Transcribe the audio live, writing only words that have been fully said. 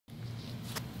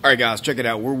All right, guys, check it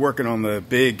out. We're working on the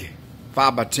big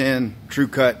 5x10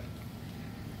 Trucut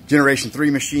Generation 3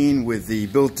 machine with the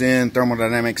built-in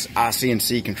thermodynamics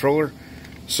iCNC controller.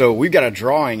 So we've got a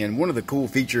drawing, and one of the cool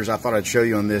features I thought I'd show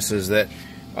you on this is that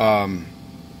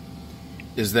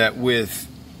with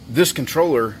this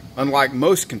controller, unlike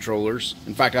most controllers,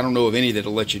 in fact, I don't know of any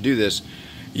that'll let you do this,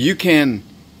 you can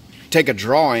take a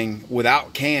drawing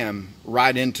without cam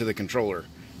right into the controller,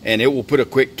 and it will put a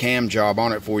quick cam job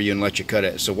on it for you and let you cut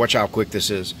it. So watch how quick this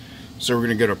is. So we're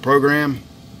going to go to Program,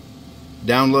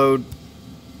 Download,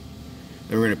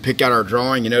 then we're going to pick out our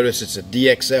drawing. You notice it's a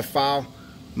DXF file.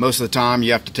 Most of the time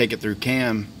you have to take it through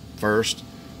cam first.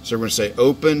 So we're going to say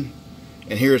Open,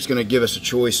 and here it's going to give us a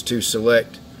choice to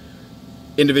select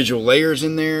individual layers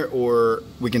in there, or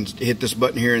we can hit this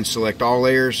button here and select all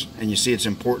layers, and you see it's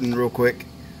important real quick.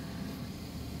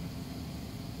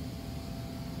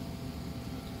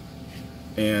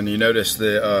 And you notice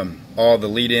the all the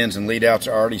lead ins and lead outs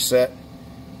are already set.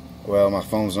 Well, my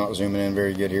phone's not zooming in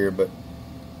very good here, but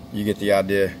you get the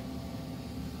idea.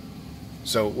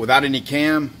 So without any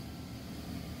cam,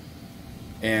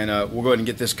 and we'll go ahead and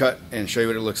get this cut and show you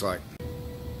what it looks like.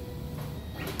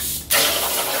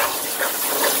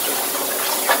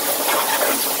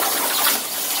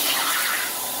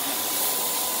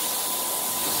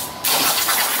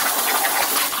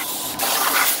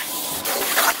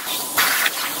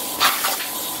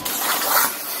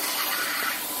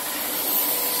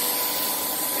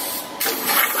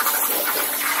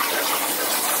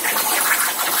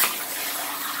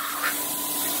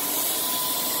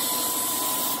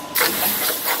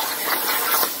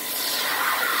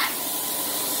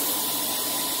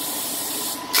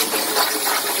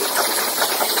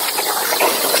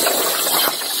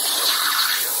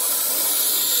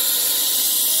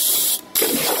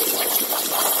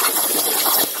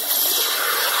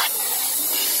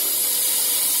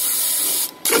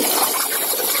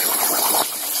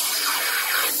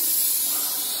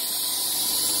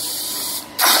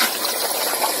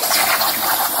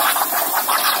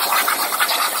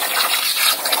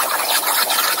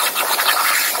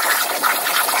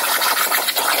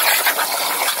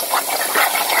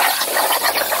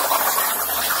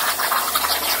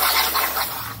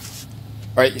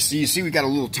 All right, so you see we got a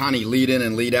little tiny lead in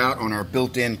and lead out on our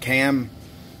built-in cam,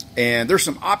 and there's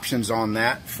some options on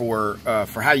that for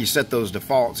how you set those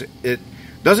defaults. It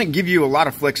doesn't give you a lot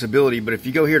of flexibility, but if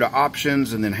you go here to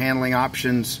options and then handling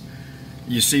options,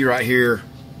 you see right here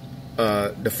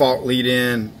default lead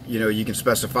in. You know, you can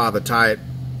specify the type,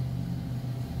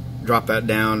 drop that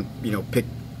down, you know, pick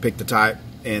the type,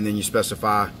 and then you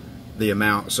specify the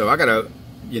amount. So I got a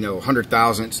 100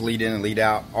 thousandths lead in and lead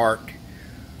out arc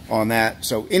on that.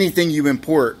 So anything you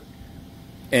import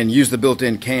and use the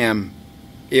built-in cam,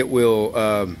 it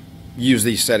will use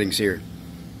these settings here.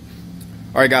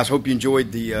 All right, guys, hope you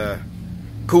enjoyed the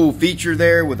cool feature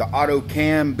there with the auto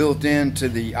cam built into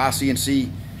the iCNC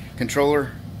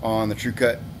controller on the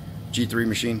Trucut G3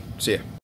 machine. See ya.